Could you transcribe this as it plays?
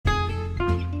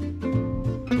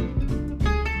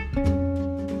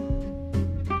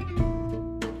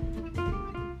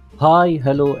Hi,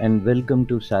 hello, and welcome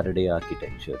to Saturday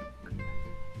Architecture.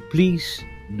 Please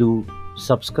do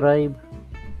subscribe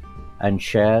and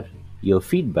share your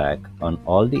feedback on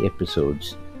all the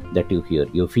episodes that you hear.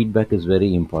 Your feedback is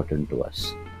very important to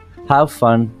us. Have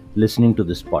fun listening to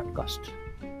this podcast.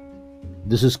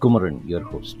 This is Kumaran, your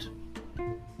host.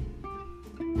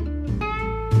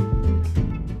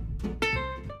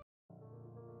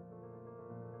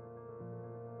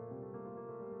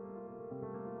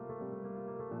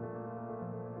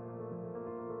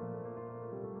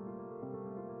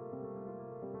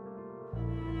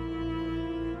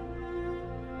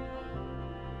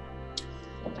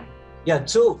 Yeah,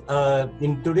 so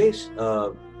in today's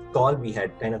call, we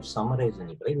had kind of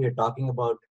summarizing it, right? We are talking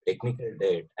about technical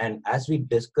debt. And as we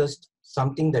discussed,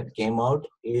 something that came out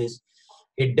is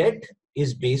a debt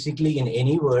is basically in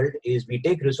any world is we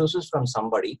take resources from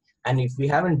somebody, and if we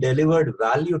haven't delivered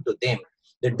value to them,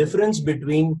 the difference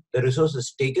between the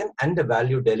resources taken and the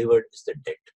value delivered is the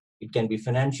debt. It can be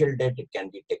financial debt, it can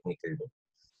be technical debt.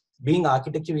 Being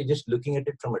architecture, we're just looking at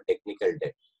it from a technical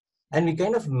debt, and we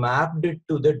kind of mapped it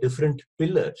to the different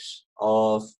pillars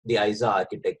of the ISA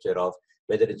architecture of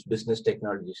whether it's business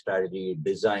technology strategy,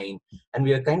 design, and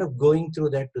we are kind of going through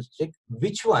that to check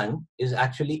which one is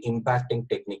actually impacting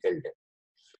technical debt.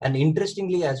 And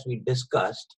interestingly, as we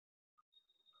discussed,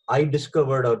 I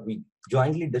discovered, or we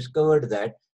jointly discovered,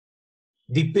 that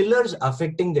the pillars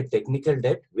affecting the technical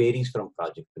debt varies from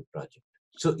project to project.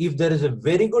 So if there is a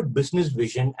very good business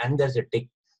vision and there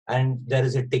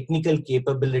is a technical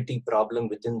capability problem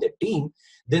within the team,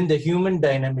 then the human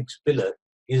dynamics pillar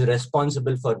is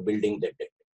responsible for building the debt.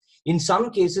 In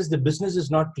some cases, the business is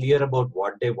not clear about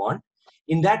what they want.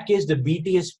 In that case, the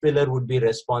BTS pillar would be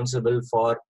responsible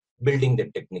for building the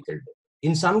technical debt.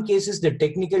 In some cases, the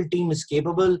technical team is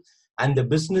capable and the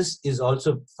business is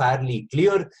also fairly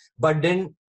clear, but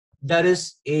then there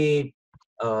is a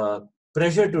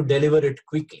pressure to deliver it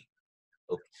quickly.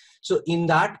 Okay. So in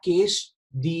that case,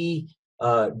 the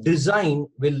design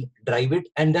will drive it,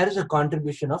 and there is a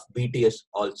contribution of BTS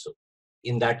also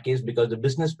in that case, because the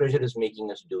business pressure is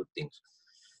making us do things.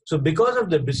 So because of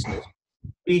the business,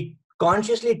 we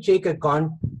consciously take a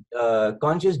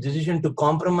conscious decision to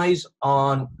compromise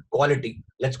on quality.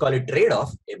 Let's call it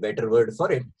trade-off, a better word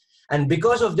for it. And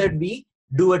because of that, we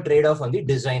do a trade-off on the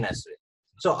design as well.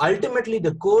 So ultimately,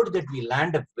 the code that we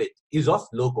land up with is of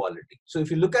low quality. So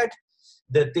if you look at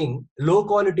the thing, low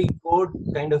quality code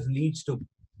kind of leads to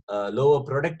lower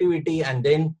productivity, and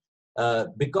then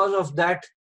because of that,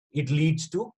 it leads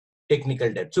to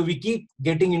technical debt. So we keep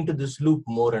getting into this loop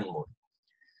more and more.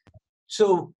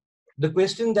 So the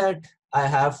question that I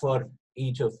have for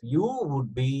each of you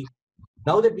would be,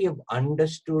 now that we have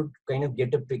understood, kind of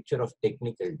get a picture of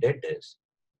technical debt is,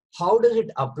 how does it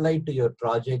apply to your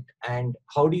project, and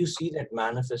how do you see that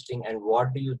manifesting, and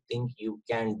what do you think you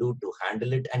can do to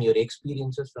handle it, and your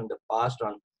experiences from the past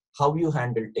on how you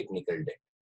handle technical debt?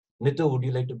 Nitu, would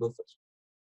you like to go first?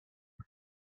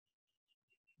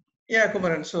 Yeah,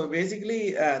 Kumaran. So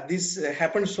basically, this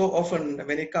happens so often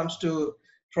when it comes to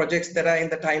projects that are in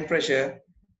the time pressure,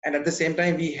 and at the same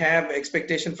time, we have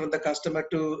expectation from the customer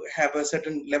to have a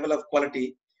certain level of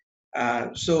quality.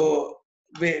 So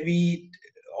we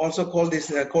also call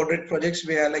this code red projects,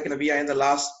 where we are in the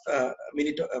last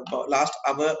minute, last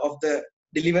hour of the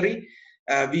delivery.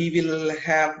 We will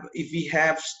have, if we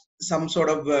have some sort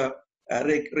of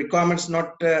requirements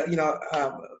not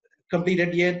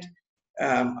completed yet,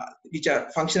 which are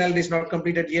functionality is not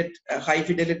completed yet, high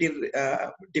fidelity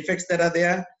defects that are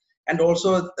there, and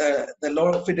also the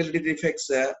low fidelity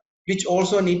defects which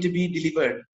also need to be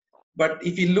delivered. But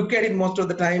if you look at it, most of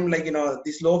the time,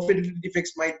 these low fidelity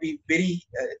defects might be very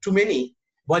too many.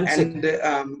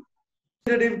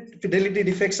 Fidelity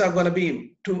defects are going to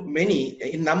be too many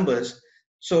in numbers.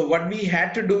 So what we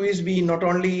had to do is we not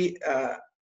only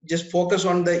just focus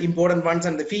on the important ones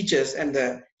and the features and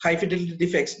the high fidelity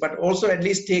defects, but also at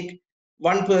least take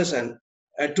one person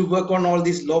to work on all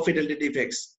these low fidelity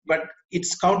defects. But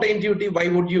it's counterintuitive. Why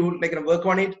would you work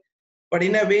on it? But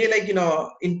in a way,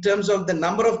 in terms of the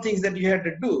number of things that you had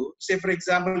to do, say for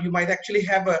example, you might actually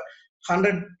have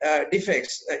 100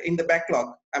 defects in the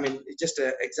backlog. I mean, it's just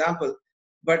an example.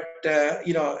 But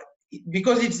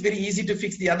because it's very easy to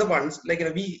fix the other ones,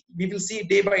 we will see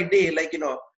day by day,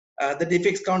 the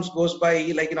defects counts goes by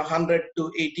 100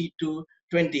 to 80 to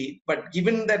 20. But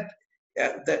given that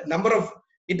the number of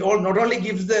it all not only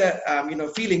gives the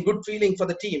good feeling for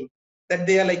the team that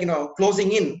they are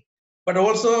closing in, but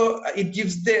also it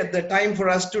gives the time for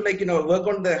us to work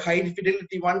on the high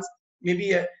fidelity ones,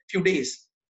 maybe a few days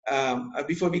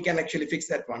before we can actually fix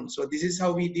that one. So this is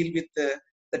how we deal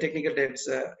with the technical debts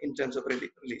in terms of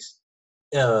release.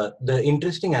 The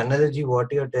interesting analogy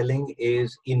what you're telling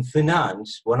is in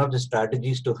finance, one of the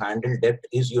strategies to handle debt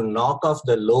is you knock off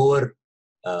the lower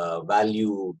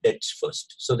value debts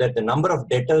first, so that the number of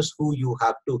debtors who you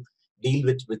have to deal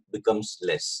with becomes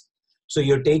less. So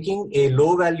you're taking a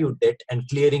low value debt and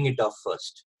clearing it off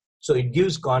first. So it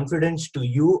gives confidence to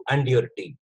you and your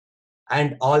team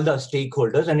and all the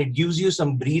stakeholders, and it gives you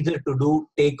some breather to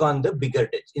take on the bigger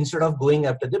debts instead of going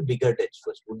after the bigger debts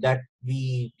first. Would that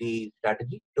be the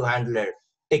strategy to handle a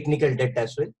technical debt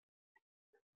as well?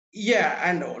 Yeah,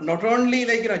 and not only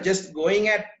just going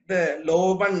at the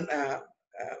low one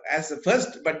as the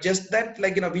first, but just that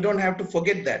we don't have to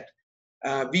forget that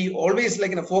we always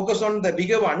focus on the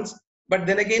bigger ones, but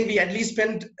then again we at least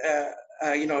spend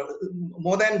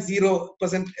more than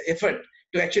 0% effort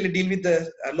to actually deal with the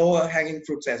lower hanging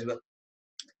fruits as well.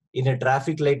 In a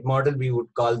traffic light model, we would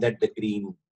call that the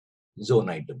green zone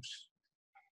items.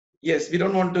 Yes, we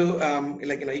don't want to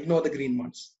ignore the green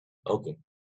ones. Okay.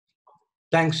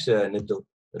 Thanks, Nitu.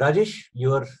 Rajesh,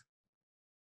 your...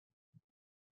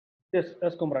 Yes,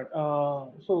 comrade.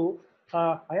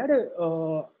 I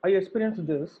experienced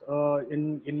this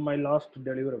in my last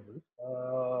deliverable,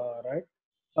 right?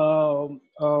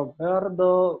 Where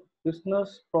the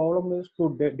business problem is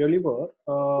to deliver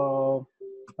a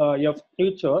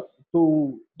feature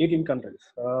to 18 countries,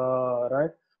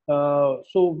 right?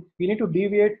 So we need to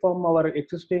deviate from our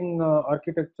existing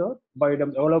architecture by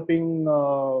developing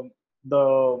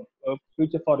the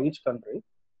feature for each country,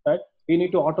 right? We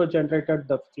need to auto-generate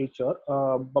the feature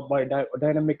by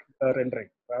dynamic rendering,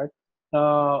 right?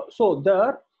 So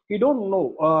there, we don't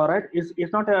know, right?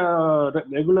 It's not a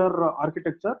regular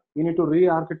architecture. We need to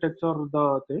re-architecture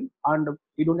the thing, and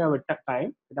we don't have a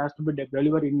time. It has to be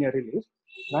delivered in a release,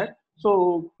 right?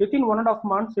 So within 1.5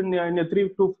 months, in a 3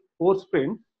 to 4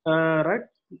 sprint, right?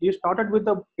 We started with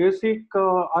the basic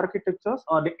architectures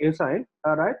or the design,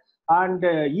 right? And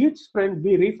each sprint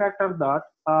we refactor that,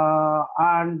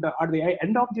 and at the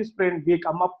end of the sprint we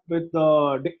come up with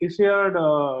the desired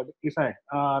design,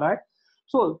 right?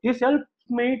 So this helps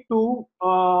me to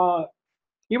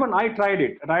even I tried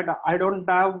it, right? I don't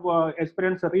have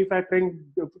experience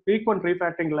frequent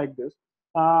refactoring like this.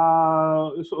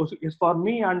 So it's for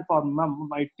me and for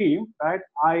my team, right?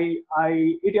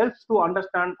 It helps to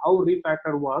understand how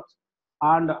refactor works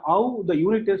and how the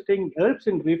unit testing helps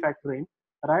in refactoring,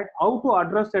 right? How to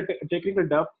address the technical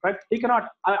debt, right? We cannot.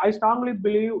 I strongly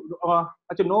believe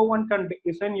actually no one can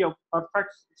design a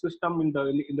perfect system in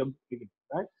the beginning,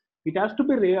 right? It has to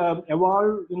be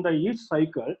evolved in the each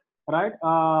cycle, right?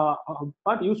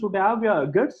 But you should have your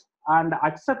guts and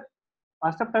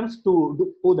acceptance to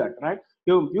do that, right?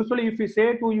 Usually, if you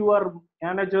say to your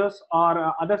managers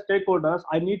or other stakeholders,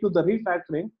 I need to the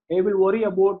refactoring, they will worry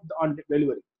about on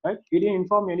delivery, right? You didn't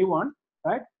inform anyone,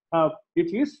 right?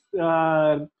 It is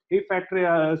refactory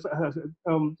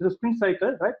the sprint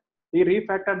cycle, right? We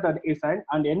refactored the design,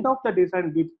 and end of the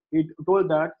design, we told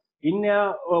that in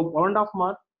a 1.5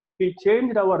 month, we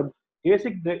changed our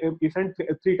basic design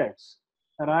 3 times,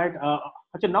 right?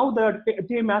 Actually, now the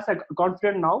team has a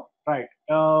confidence now, right?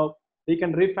 We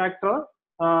can refactor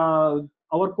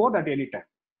our code at any time.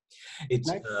 It's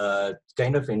right?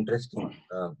 Kind of interesting.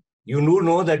 You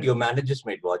know that your managers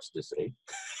might watch this, right?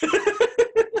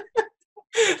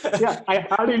 Yeah, I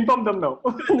had to inform them now.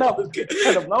 Now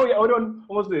everyone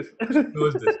knows this.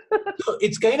 So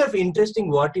it's kind of interesting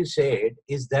what you said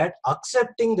is that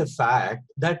accepting the fact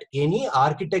that any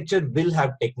architecture will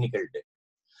have technical debt.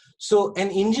 So an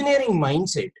engineering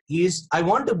mindset is, I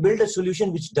want to build a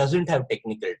solution which doesn't have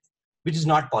technical debt, which is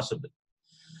not possible.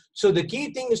 So the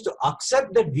key thing is to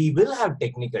accept that we will have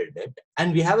technical debt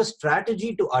and we have a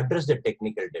strategy to address the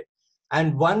technical debt.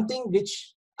 And one thing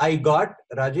which I got,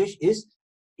 Rajesh, is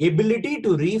ability to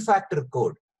refactor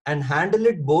code and handle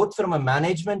it both from a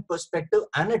management perspective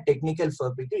and a technical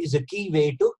perspective is a key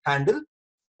way to handle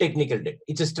technical debt.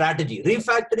 It's a strategy.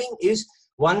 Refactoring is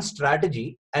one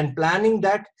strategy, and planning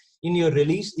that in your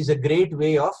release is a great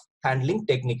way of handling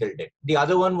technical debt. The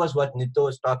other one was what Nito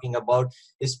was talking about,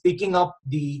 is picking up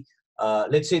the,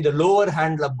 let's say, the lower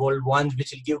handleable ones,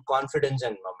 which will give confidence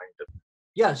and momentum.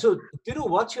 Yeah, so Thiru,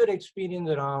 what's your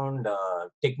experience around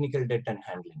technical debt and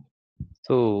handling it?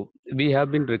 So we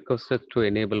have been requested to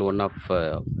enable one of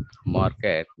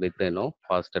market with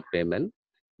faster payment,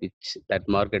 which that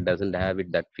market doesn't have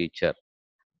it that feature.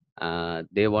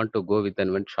 They want to go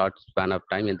within one short span of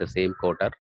time in the same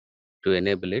quarter to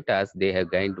enable it, as they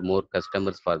have gained more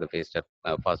customers for the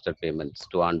faster payments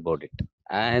to onboard it.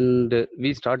 And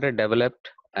we started developed,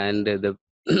 and the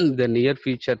the near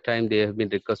future time they have been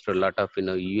requested a lot of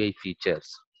UI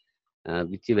features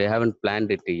which we haven't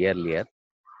planned it earlier,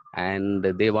 and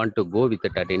they want to go with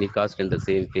it at any cost in the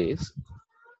same phase.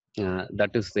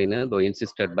 That is, though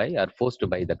insisted by or forced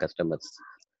by the customers,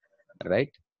 right?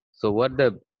 So what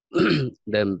the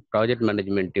the project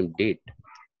management team did,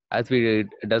 as we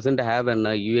doesn't have an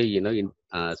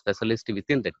UA, specialist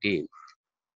within the team,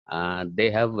 they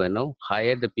have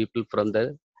hired the people from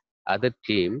the other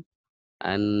team,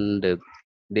 and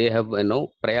they have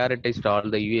prioritized all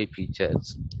the UA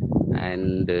features,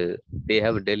 and they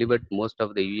have delivered most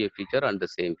of the UA feature on the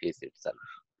same phase itself.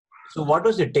 So what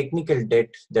was the technical debt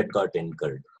that got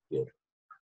incurred here?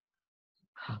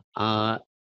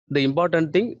 The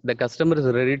important thing, the customer is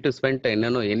ready to spend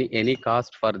any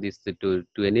cost for this to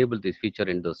enable this feature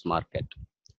in those market,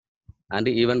 and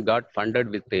even got funded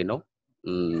with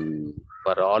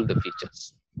for all the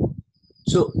features.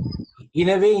 So in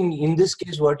a way, in this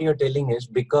case, what you're telling is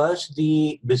because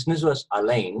the business was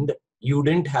aligned, you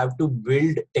didn't have to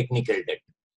build technical debt.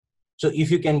 So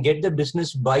if you can get the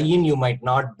business buy-in, you might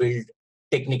not build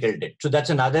technical debt. So that's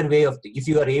another way of, if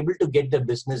you are able to get the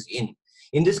business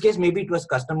in this case, maybe it was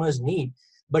customer's need,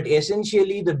 but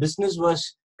essentially the business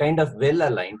was kind of well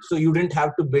aligned. So you didn't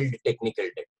have to build technical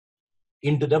debt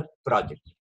into the project.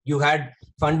 You had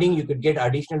funding, you could get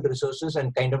additional resources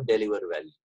and kind of deliver value.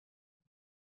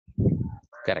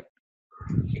 Correct.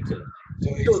 Excellent. So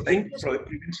it's like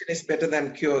prevention is better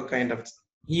than cure, kind of.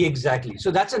 Exactly. So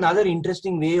that's another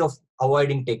interesting way of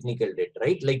avoiding technical debt,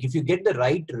 right? Like if you get the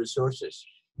right resources,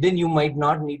 then you might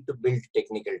not need to build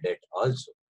technical debt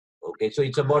also. Okay. So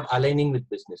it's about aligning with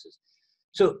businesses.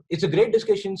 So it's a great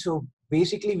discussion. So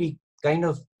basically we kind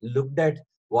of looked at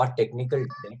what technical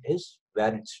debt is,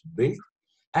 where it's built,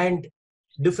 and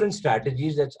different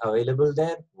strategies that's available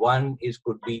there. One is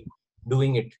could be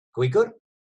doing it quicker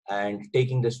and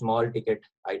taking the small ticket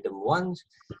item ones.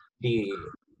 The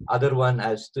other one,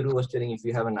 as Thiru was telling, if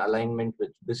you have an alignment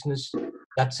with business,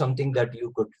 that's something that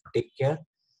you could take care.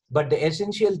 But the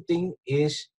essential thing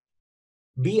is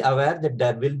be aware that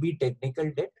there will be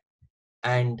technical debt,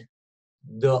 and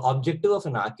the objective of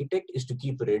an architect is to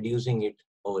keep reducing it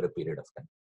over a period of time.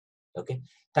 Okay.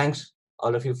 Thanks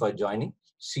all of you for joining.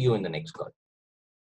 See you in the next call.